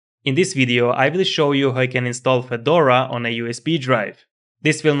In this video, I will show you how you can install Fedora on a USB drive.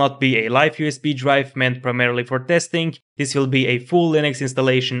 This will not be a live USB drive meant primarily for testing, this will be a full Linux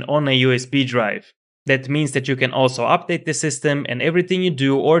installation on a USB drive. That means that you can also update the system and everything you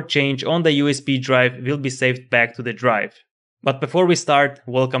do or change on the USB drive will be saved back to the drive. But before we start,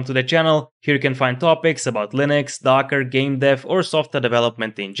 welcome to the channel. Here you can find topics about Linux, Docker, game dev or software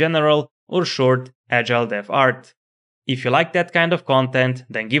development in general, or short, agile dev art. If you like that kind of content,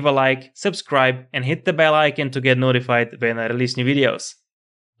 then give a like, subscribe and hit the bell icon to get notified when I release new videos.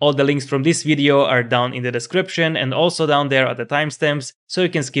 All the links from this video are down in the description and also down there are the timestamps, so you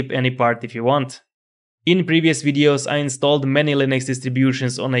can skip any part if you want. In previous videos I installed many Linux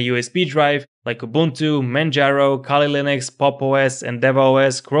distributions on a USB drive like Ubuntu, Manjaro, Kali Linux, Pop OS and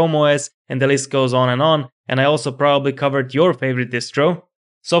DevOS, Chrome OS, and the list goes on, and I also probably covered your favorite distro.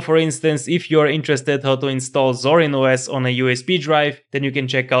 So for instance, if you are interested how to install ZorinOS on a USB drive, then you can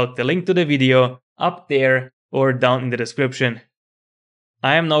check out the link to the video up there or down in the description.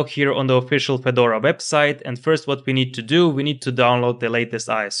 I am now here on the official Fedora website, and first what we need to do, we need to download the latest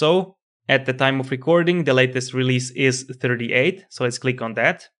ISO. At the time of recording, the latest release is 38, so let's click on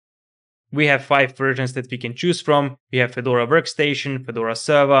that. We have 5 versions that we can choose from. We have Fedora Workstation, Fedora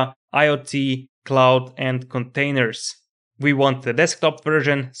Server, IoT, Cloud and Containers. We want the desktop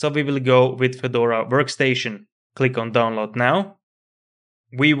version, so we will go with Fedora Workstation. Click on Download Now.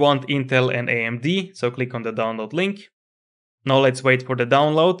 We want Intel and AMD, so click on the download link. Now let's wait for the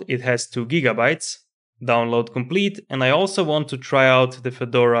download, it has 2 GB. Download complete, and I also want to try out the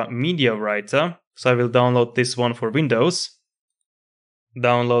Fedora Media Writer, so I will download this one for Windows.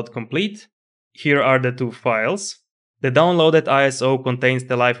 Download complete. Here are the 2 files. The downloaded ISO contains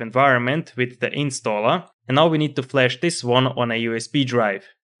the live environment with the installer, and now we need to flash this one on a USB drive.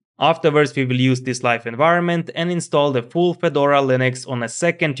 Afterwards we will use this live environment and install the full Fedora Linux on a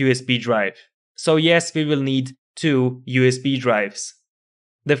second USB drive. So yes, we will need 2 USB drives.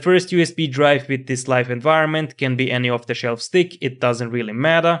 The first USB drive with this live environment can be any off-the-shelf stick, it doesn't really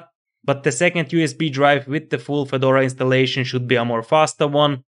matter. But the second USB drive with the full Fedora installation should be a more faster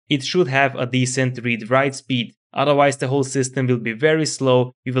one. It should have a decent read-write speed, otherwise the whole system will be very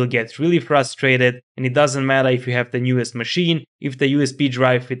slow, you will get really frustrated, and it doesn't matter if you have the newest machine, if the USB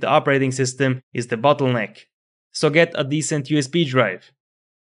drive with the operating system is the bottleneck. So get a decent USB drive.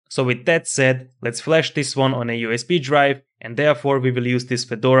 So with that said, let's flash this one on a USB drive, and therefore we will use this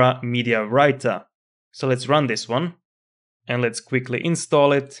Fedora Media Writer. So let's run this one, and let's quickly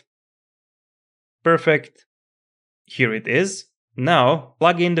install it. Perfect. Here it is. Now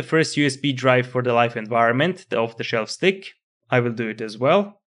plug in the first USB drive for the live environment, the off-the-shelf stick. I will do it as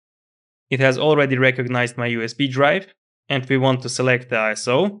well. It has already recognized my USB drive, and we want to select the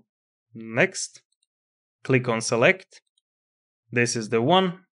ISO. Next. Click on Select. This is the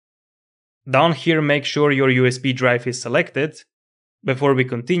one. Down here make sure your USB drive is selected. Before we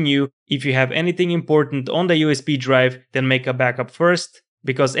continue, if you have anything important on the USB drive, then make a backup first,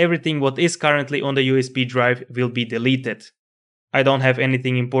 because everything what is currently on the USB drive will be deleted. I don't have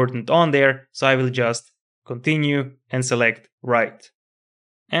anything important on there, so I will just continue and select Write.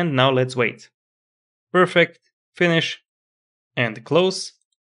 And now let's wait. Perfect, finish, and close.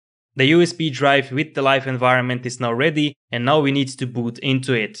 The USB drive with the live environment is now ready, and now we need to boot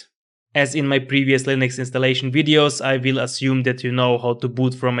into it. As in my previous Linux installation videos, I will assume that you know how to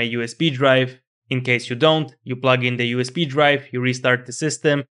boot from a USB drive. In case you don't, you plug in the USB drive, you restart the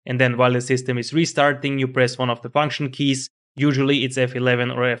system, and then while the system is restarting, you press one of the function keys. Usually it's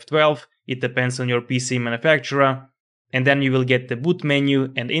F11 or F12, it depends on your PC manufacturer. And then you will get the boot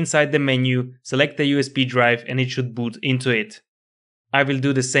menu, and inside the menu, select the USB drive and it should boot into it. I will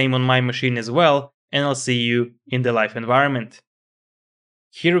do the same on my machine as well, and I'll see you in the live environment.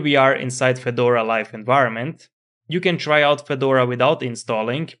 Here we are inside Fedora live environment. You can try out Fedora without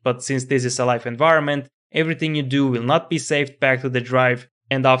installing, but since this is a live environment, everything you do will not be saved back to the drive,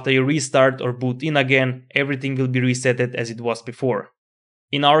 and after you restart or boot in again, everything will be resetted as it was before.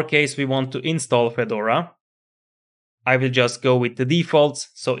 In our case, we want to install Fedora. I will just go with the defaults,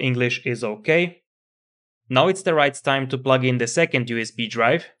 so English is okay. Now it's the right time to plug in the second USB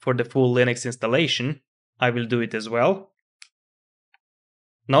drive for the full Linux installation. I will do it as well.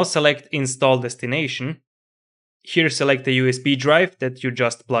 Now select Install Destination. Here select the USB drive that you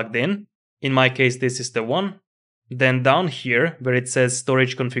just plugged in. In my case this is the one. Then down here where it says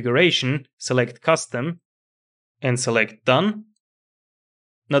Storage Configuration, select Custom and select Done.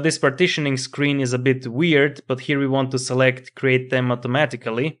 Now this partitioning screen is a bit weird, but here we want to select Create them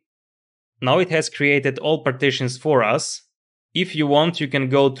automatically. Now it has created all partitions for us. If you want, you can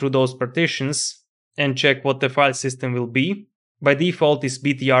go through those partitions and check what the file system will be. By default is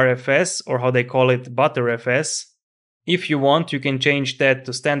BTRFS, or how they call it, ButterFS. If you want, you can change that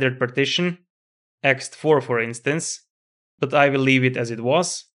to standard partition, ext4 for instance, but I will leave it as it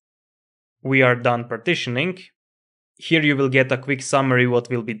was. We are done partitioning. Here you will get a quick summary what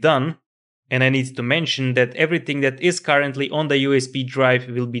will be done, and I need to mention that everything that is currently on the USB drive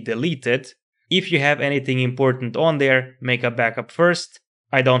will be deleted. If you have anything important on there, make a backup first.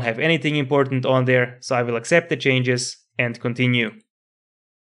 I don't have anything important on there, so I will accept the changes and continue.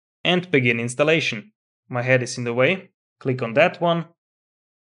 And begin installation. My head is in the way. Click on that one.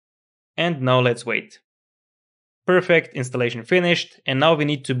 And now let's wait. Perfect, installation finished, and now we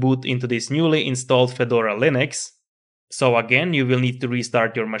need to boot into this newly installed Fedora Linux. So again, you will need to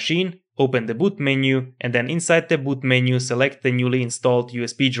restart your machine, open the boot menu, and then inside the boot menu select the newly installed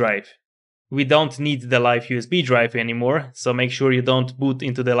USB drive. We don't need the live USB drive anymore, so make sure you don't boot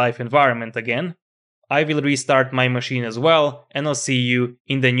into the live environment again. I will restart my machine as well, and I'll see you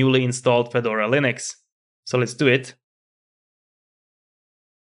in the newly installed Fedora Linux. So let's do it.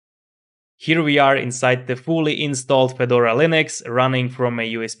 Here we are inside the fully installed Fedora Linux running from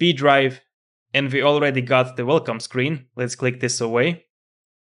a USB drive. And we already got the welcome screen. Let's click this away.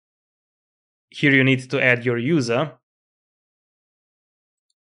 Here you need to add your user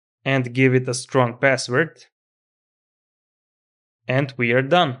and give it a strong password. And we are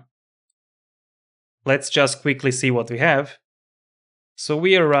done. Let's just quickly see what we have. So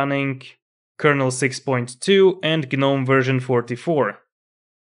we are running kernel 6.2 and GNOME version 44.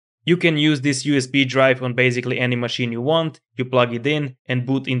 You can use this USB drive on basically any machine you want. You plug it in and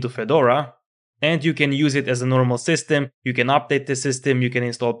boot into Fedora. And you can use it as a normal system, you can update the system, you can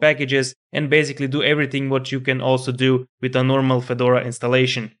install packages, and basically do everything what you can also do with a normal Fedora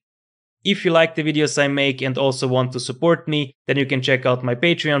installation. If you like the videos I make and also want to support me, then you can check out my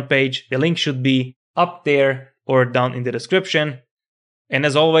Patreon page, the link should be up there or down in the description. And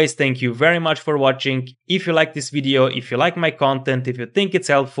as always, thank you very much for watching. If you like this video, if you like my content, if you think it's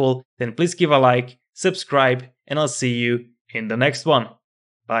helpful, then please give a like, subscribe, and I'll see you in the next one.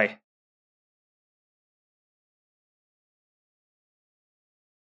 Bye.